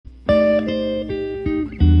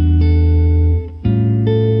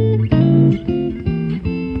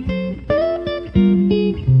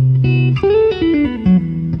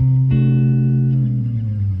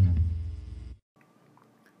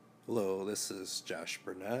is Josh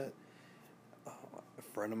Burnett. A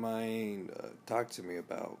friend of mine talked to me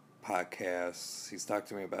about podcasts. He's talked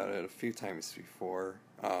to me about it a few times before.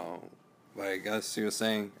 But I guess he was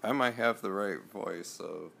saying I might have the right voice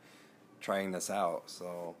of trying this out.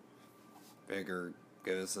 So figure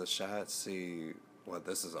give us a shot, see what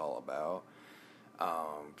this is all about.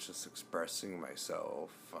 Just expressing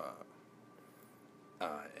myself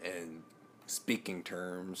in speaking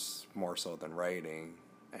terms more so than writing.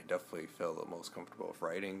 I definitely feel the most comfortable with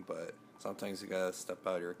writing, but sometimes you gotta step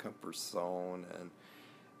out of your comfort zone and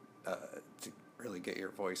to really get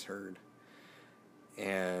your voice heard.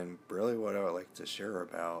 And really, what I would like to share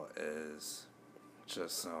about is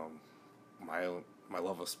just my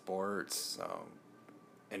love of sports,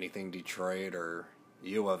 anything Detroit or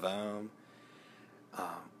U of M.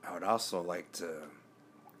 I would also like to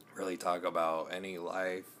really talk about any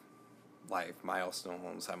life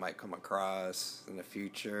milestones I might come across in the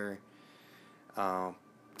future. Time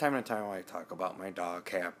to time I talk about my dog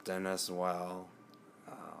Captain as well.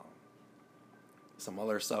 Some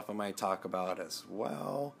other stuff I might talk about as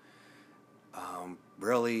well.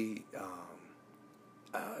 Really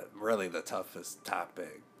the toughest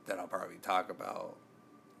topic that I'll probably talk about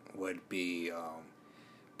would be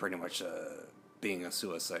pretty much being a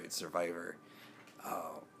suicide survivor.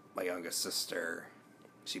 My youngest sister,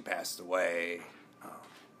 she passed away a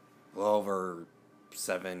little over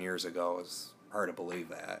 7 years ago. It's hard to believe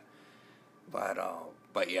that,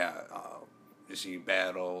 but yeah, she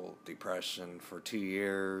battled depression for 2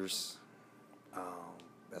 years,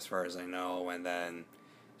 as far as I know, and then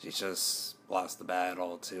she just lost the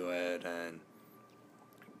battle to it, and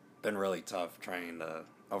been really tough trying to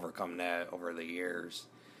overcome that over the years.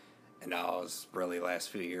 And now it's really last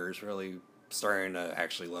few years really starting to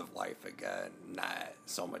actually live life again, not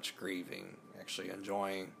so much grieving, actually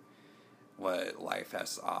enjoying what life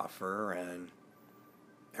has to offer, and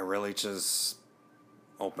really just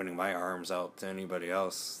opening my arms out to anybody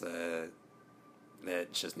else that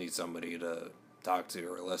just needs somebody to talk to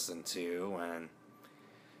or listen to. And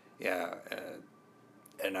yeah,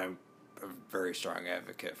 and I'm a very strong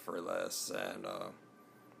advocate for this, and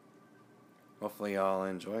hopefully y'all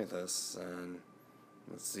enjoy this, and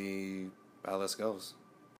let's see how this goes.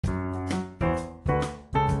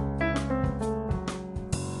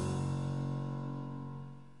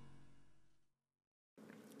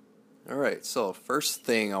 Alright, so first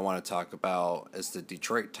thing I want to talk about is the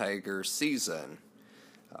Detroit Tigers season.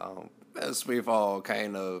 As we've all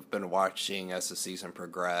kind of been watching as the season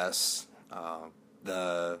progressed,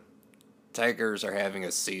 the Tigers are having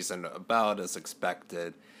a season about as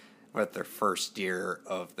expected, with their first year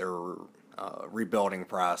of their rebuilding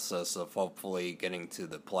process of hopefully getting to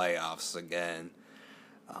the playoffs again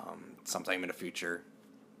sometime in the future.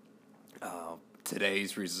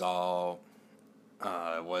 Today's result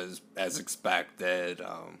was as expected.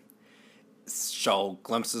 Show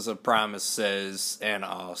glimpses of promises and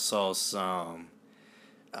also some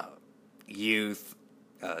youth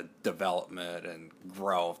development and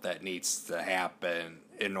growth that needs to happen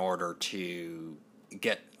in order to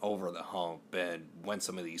get over the hump and win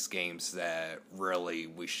some of these games that really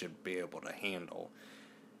we should be able to handle.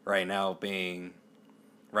 Right now, being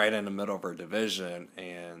right in the middle of our division,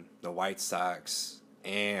 and the White Sox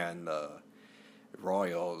and the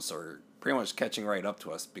Royals are pretty much catching right up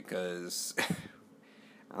to us because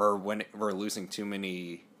we're losing too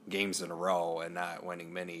many games in a row and not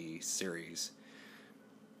winning many series.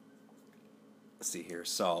 Let's see here.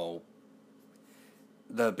 So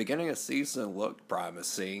the beginning of the season looked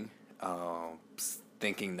promising,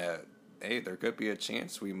 thinking that, hey, there could be a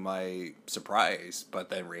chance we might surprise, but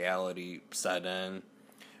then reality set in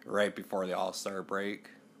right before the All-Star break.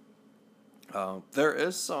 There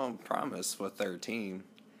is some promise with their team.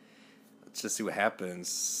 Let's just see what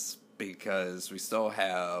happens, because we still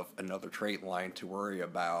have another trade line to worry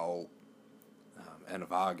about end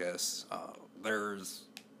of August. There's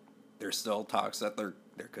still talks that there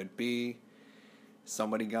could be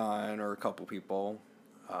somebody gone or a couple people.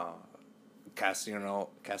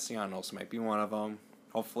 Castellanos might be one of them.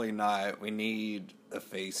 Hopefully not. We need a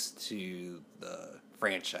face to the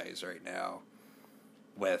franchise right now,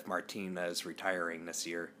 with Martinez retiring this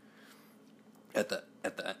year at the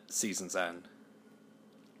season's end.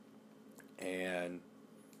 And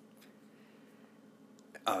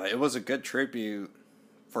it was a good tribute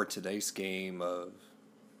for today's game of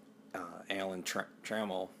Alan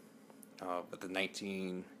Trammell with the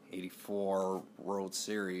 1984 World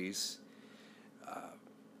Series.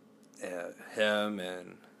 Him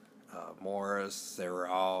and Morris, they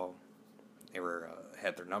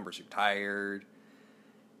had their numbers retired,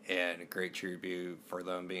 and a great tribute for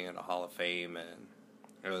them being in the Hall of Fame, and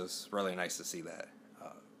it was really nice to see that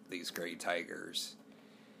these great Tigers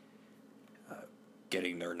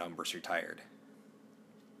getting their numbers retired.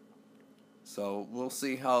 So we'll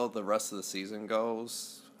see how the rest of the season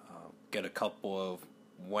goes. Get a couple of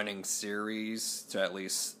winning series to at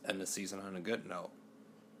least end the season on a good note.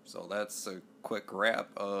 So that's a quick wrap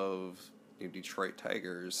of the Detroit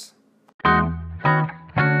Tigers.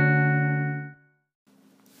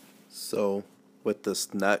 So with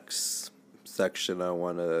this next section I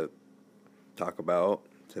want to talk about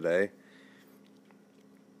today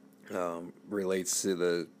relates to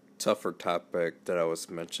the tougher topic that I was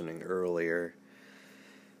mentioning earlier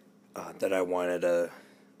that I wanted to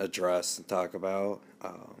address and talk about,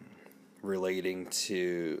 relating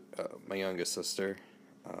to my youngest sister.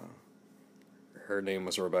 Her name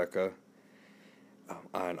was Rebecca.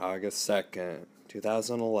 On August 2nd,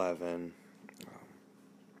 2011,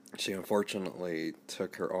 she unfortunately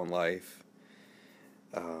took her own life.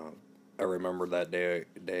 I remember that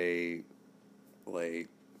day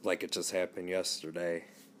like it just happened yesterday.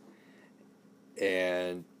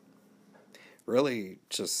 And really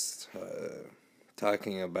just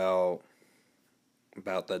talking about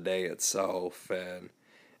the day itself and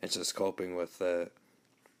just coping with it.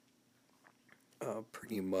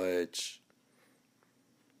 Pretty much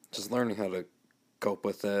just learning how to cope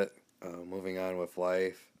with it, moving on with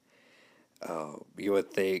life. You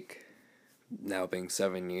would think, now being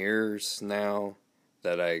 7 years now,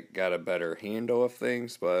 that I got a better handle of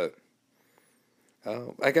things, but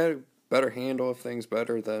I got a better handle of things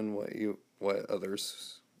better than what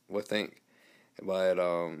others would think. But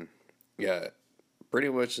yeah, pretty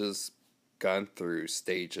much has gone through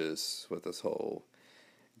stages with this whole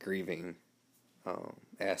grieving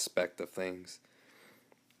aspect of things.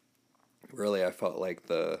 Really, I felt like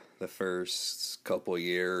the first couple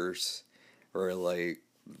years were like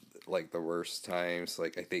the worst times.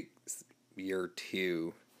 Like, I think year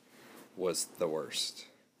 2 was the worst.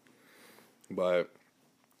 But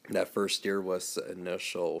that first year was the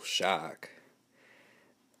initial shock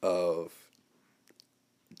of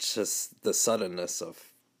just the suddenness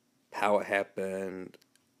of how it happened,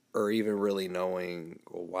 or even really knowing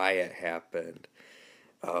why it happened.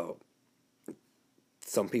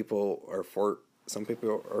 Some people are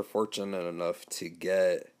fortunate enough to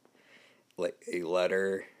get like a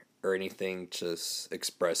letter or anything just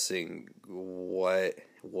expressing what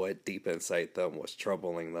deep inside them was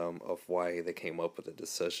troubling them, of why they came up with the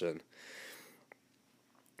decision.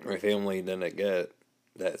 My family didn't get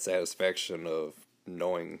that satisfaction of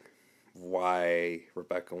knowing why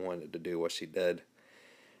Rebecca wanted to do what she did.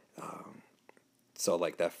 So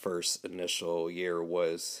like that first initial year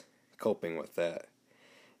was coping with that.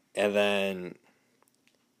 And then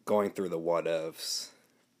going through the what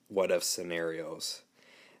if scenarios.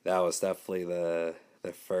 That was definitely the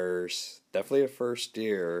first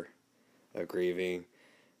year of grieving.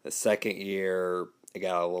 The second year, it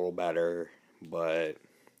got a little better, but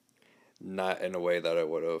not in a way that I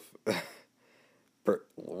would have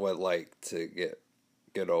would like to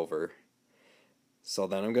get over. So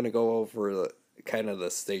then I'm going to go over kind of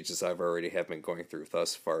the stages I've already have been going through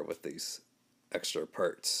thus far with these extra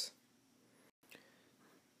parts.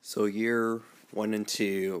 So year 1 and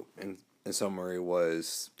 2, in summary,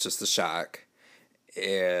 was just a shock,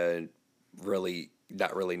 and really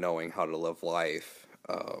not really knowing how to live life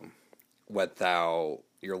without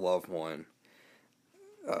your loved one.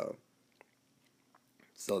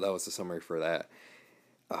 So that was the summary for that.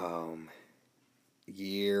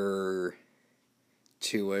 Year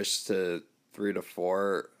 2-ish to 3 to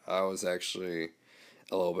 4, I was actually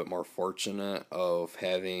a little bit more fortunate of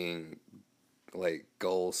having like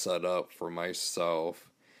goals set up for myself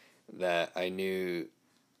that I knew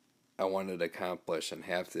I wanted to accomplish and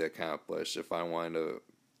have to accomplish if I wanted to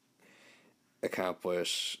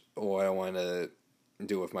accomplish what I want to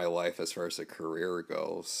do with my life as far as a career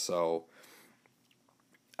goes. So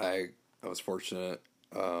I was fortunate,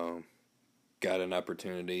 got an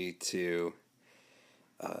opportunity to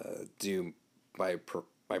do my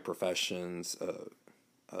profession's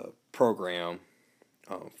program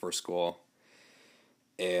for school,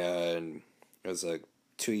 and it was a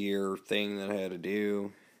 2-year thing that I had to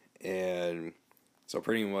do, and so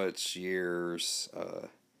pretty much years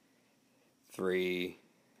 3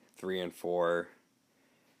 and 4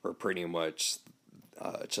 were pretty much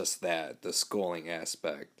just that, the schooling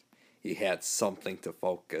aspect. You had something to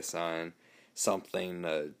focus on, something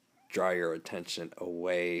to draw your attention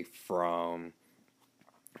away from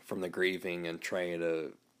the grieving and trying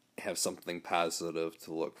to have something positive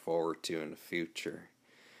to look forward to in the future.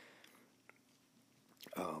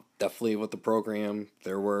 Definitely with the program,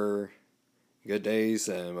 there were good days,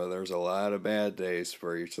 and but there's a lot of bad days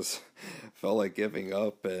where you just felt like giving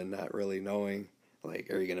up and not really knowing,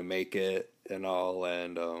 like, are you gonna make it and all,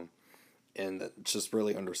 and just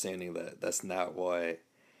really understanding that that's not what,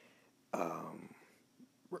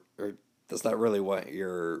 or that's not really what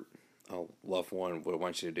your loved one would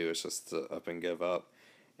want you to do. It's just to up and give up.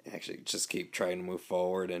 Actually, just keep trying to move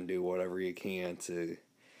forward and do whatever you can to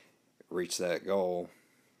reach that goal.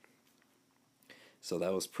 So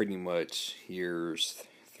that was pretty much years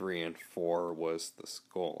 3 and 4 was the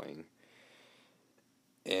schooling.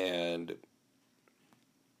 And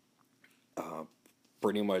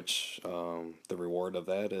pretty much the reward of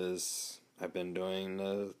that is I've been doing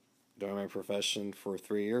my profession for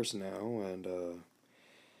 3 years now, and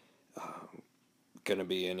couldn't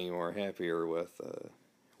be any more happier with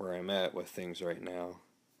where I'm at with things right now.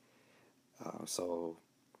 So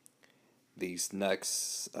these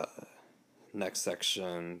next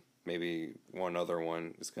section, maybe one other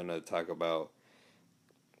one, is going to talk about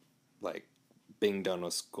like being done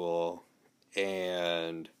with school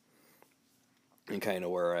and kind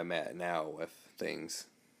of where I'm at now with things.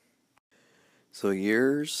 So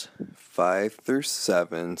years 5 through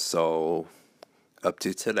 7, so up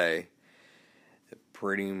to today,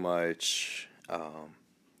 pretty much,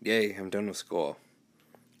 yay, I'm done with school.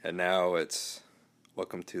 And now it's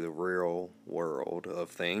welcome to the real world of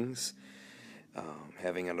things.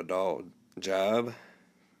 Having an adult job.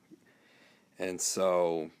 And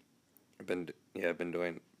so I've been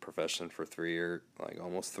doing profession for 3 years, like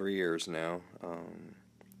almost 3 years now.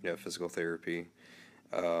 Physical therapy.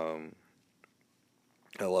 I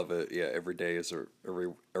love it. Yeah, every day is a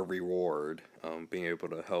reward. Being able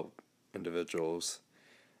to help individuals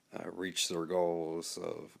reach their goals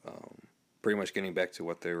of pretty much getting back to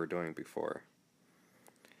what they were doing before.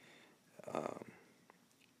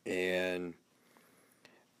 And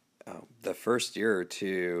the first year or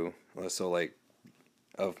two, so like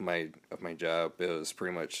of my job, it was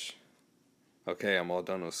pretty much okay. I'm all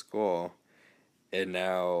done with school, and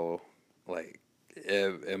now like,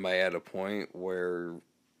 am I at a point where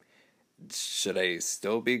should I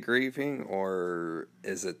still be grieving, or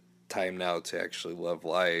is it time now to actually live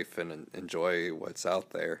life and enjoy what's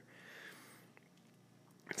out there?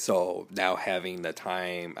 So now having the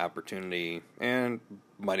time, opportunity, and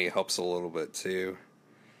money helps a little bit too.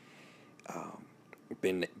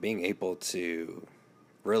 Being able to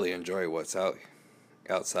really enjoy what's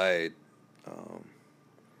outside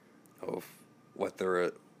of what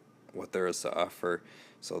there is to offer.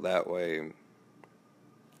 So that way,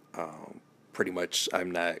 pretty much I'm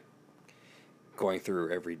not going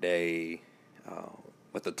through every day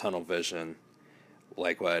with a tunnel vision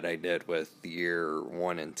like what I did with year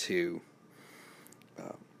 1 and 2.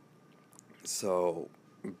 So,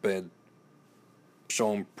 been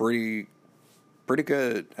shown pretty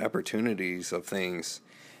good opportunities of things,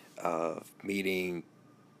 meeting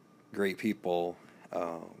great people,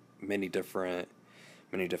 many different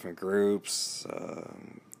groups,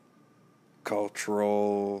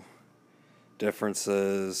 cultural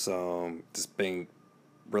differences, just being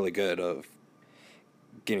really good of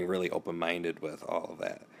getting really open-minded with all of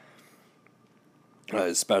that.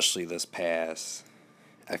 Especially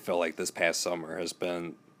I feel like this past summer has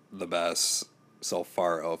been the best so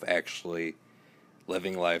far of actually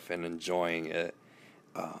living life and enjoying it,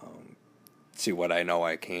 to what I know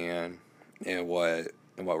I can, and what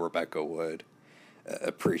Rebecca would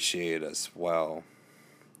appreciate as well.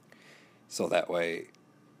 So that way,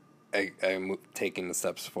 I'm taking the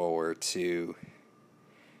steps forward to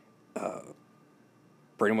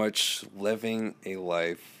pretty much living a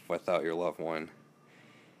life without your loved one.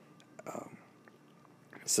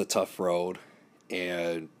 It's a tough road,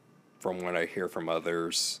 and from what I hear from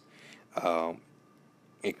others,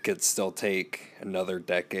 it could still take another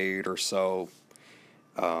decade or so,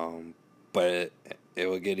 but it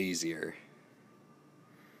will get easier.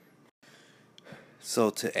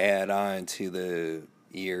 So to add on to the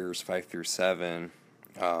years 5 through 7,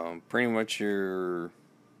 pretty much you're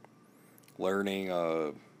learning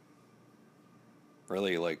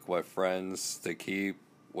really like what friends to keep,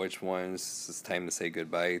 which ones it's time to say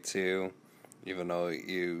goodbye to, even though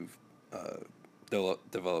you've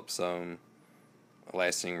developed some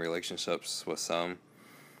lasting relationships with some.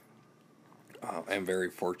 I'm very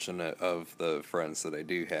fortunate of the friends that I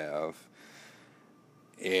do have,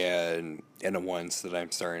 and the ones that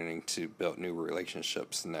I'm starting to build new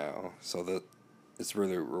relationships now. So that it's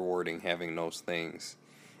really rewarding having those things.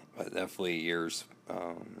 But definitely years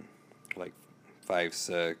like 5,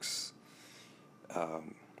 6,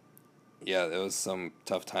 yeah, there was some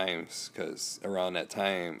tough times because around that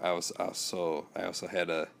time I also had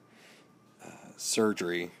a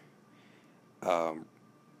surgery, um,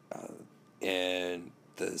 and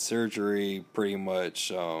the surgery pretty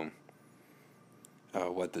much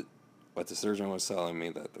what the surgeon was telling me,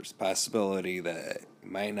 that there's a possibility that I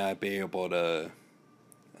might not be able to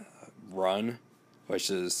run, which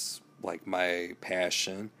is like my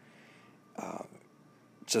passion. Um,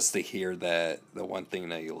 just to hear that the one thing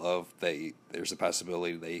that you love, there's a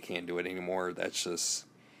possibility that you can't do it anymore. That's just,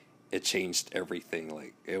 it changed everything.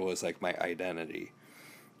 Like it was like my identity.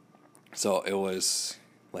 So it was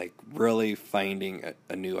like really finding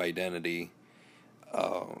a new identity,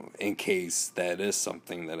 in case that is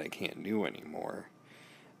something that I can't do anymore.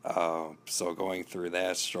 So going through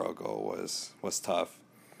that struggle was tough,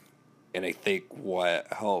 and I think what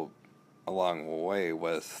helped along the way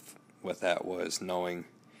with that was knowing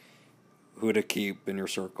who to keep in your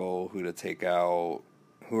circle, who to take out,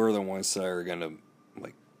 who are the ones that are gonna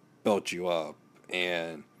like build you up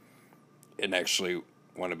and actually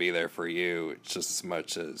want to be there for you just as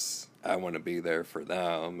much as I want to be there for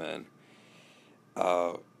them. And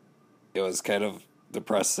uh, it was kind of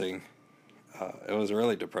depressing. It was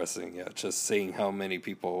really depressing, yeah, just seeing how many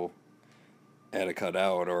people had to cut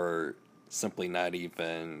out or simply not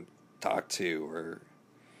even talk to, or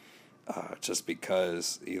just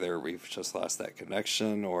because either we've just lost that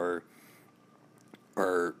connection, or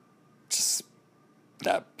just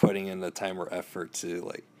not putting in the time or effort to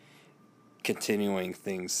like continuing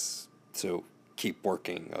things to keep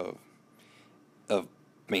working of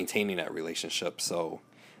maintaining that relationship. So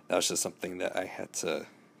that was just something that I had to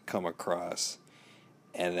come across.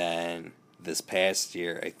 And then this past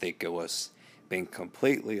year, I think it was being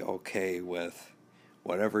completely okay with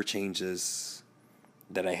whatever changes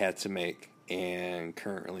that I had to make and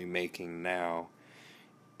currently making now.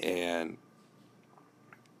 And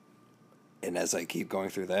as I keep going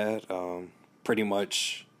through that, pretty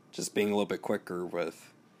much just being a little bit quicker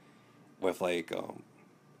with like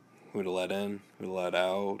who to let in, who to let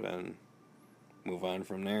out, and move on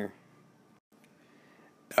from there.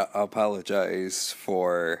 I apologize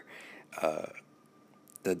for uh,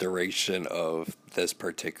 the duration of this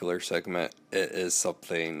particular segment. It is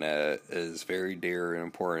something that is very dear and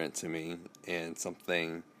important to me, and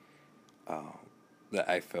something uh, that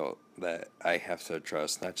I felt that I have to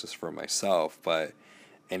address, not just for myself, but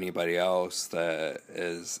anybody else that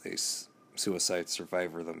is a suicide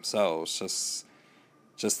survivor themselves.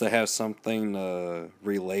 Just to have something to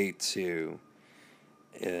relate to,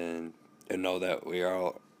 and know that we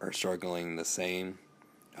all are struggling the same.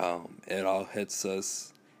 It all hits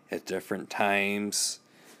us at different times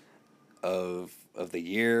of the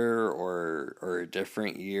year, or a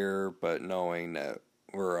different year, but knowing that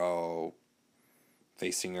we're all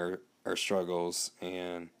facing our struggles,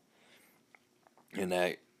 and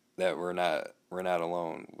that we're not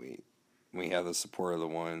alone. We have the support of the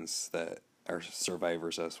ones that are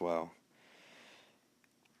survivors as well.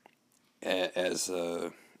 As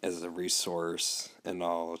a resource and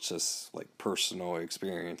all, just like personal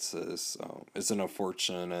experiences. It's an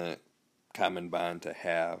unfortunate common bond to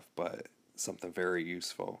have, but something very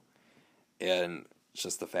useful. And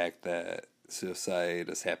just the fact that suicide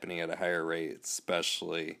is happening at a higher rate,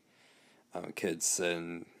 especially kids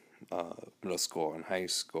in middle school and high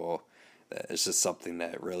school, that it's just something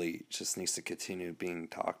that really just needs to continue being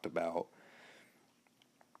talked about.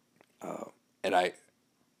 And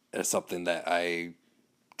it's something that I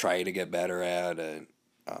try to get better at, and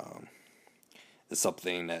um, it's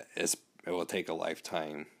something that it will take a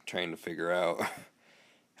lifetime trying to figure out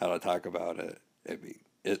how to talk about it.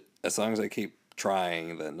 As long as I keep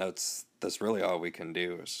trying, then that's really all we can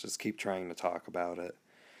do, is just keep trying to talk about it,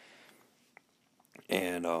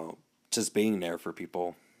 and just being there for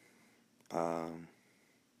people. Um,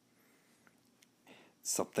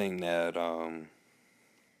 Something that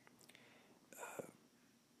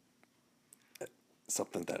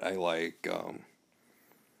something that I like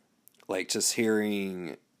just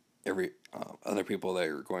hearing every other people that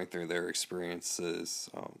are going through their experiences.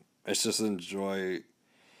 It's just enjoy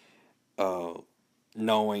uh,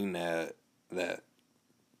 knowing that that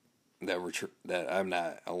I'm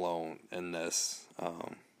not alone in this.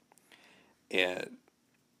 And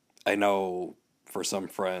I know for some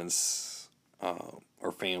friends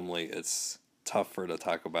or family, it's tougher to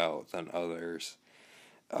talk about than others.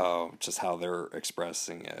 Just how they're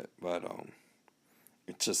expressing it, but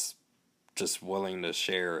it's just willing to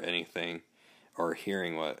share anything or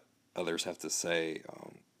hearing what others have to say.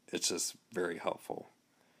 It's just very helpful.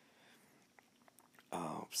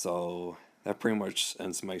 So that pretty much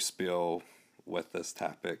ends my spiel with this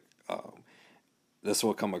topic. This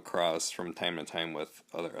will come across from time to time with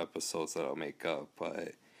other episodes that I'll make up,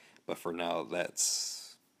 but for now,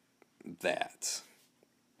 that's that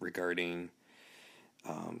regarding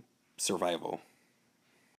survival.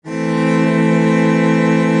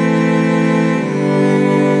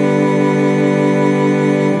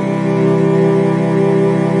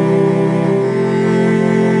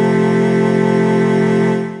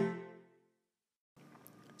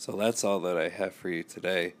 So that's all that I have for you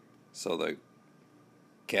today. So to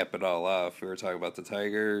cap it all off, we were talking about the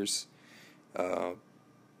Tigers.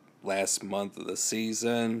 Last month of the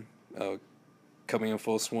season, coming in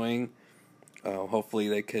full swing. Hopefully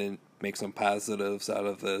they can make some positives out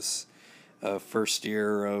of this first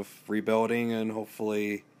year of rebuilding, and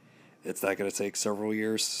hopefully it's not going to take several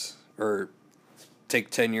years or take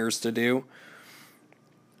 10 years to do.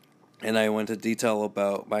 And I went into detail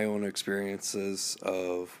about my own experiences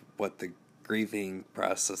of what the grieving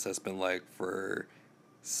process has been like for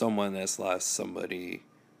someone that's lost somebody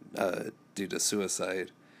due to suicide.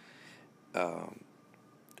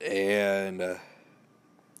 And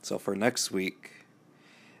so for next week,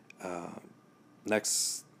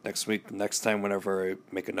 next time whenever I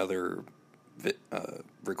make another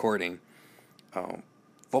recording,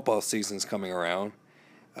 football season's coming around.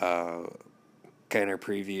 Kind of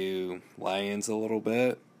preview Lions a little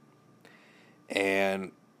bit,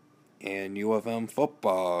 and U of M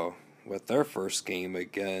football with their first game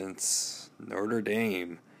against Notre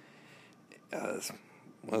Dame.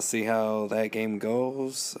 We'll see how that game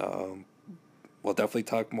goes. We'll definitely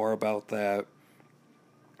talk more about that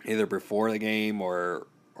either before the game or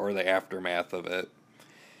the aftermath of it.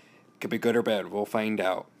 Could be good or bad. We'll find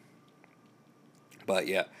out. But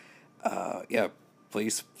yeah,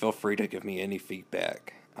 please feel free to give me any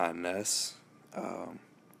feedback on this.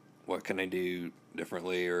 What can I do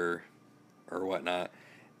differently or whatnot?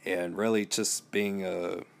 And really just being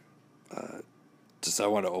I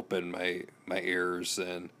want to open my ears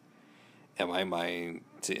and my mind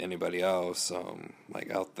to anybody else like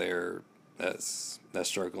out there that's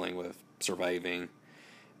struggling with surviving,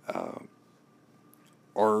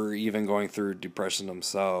 or even going through depression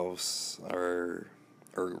themselves, or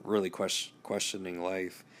really questioning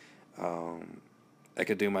life. I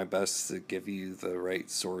could do my best to give you the right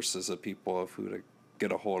sources of people of who to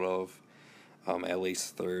get a hold of, at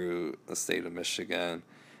least through the state of Michigan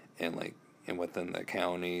and within the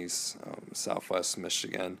counties, Southwest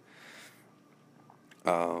Michigan.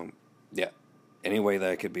 Any way that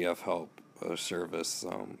I could be of help or service,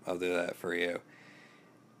 I'll do that for you.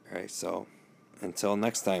 All right, so until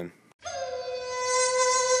next time.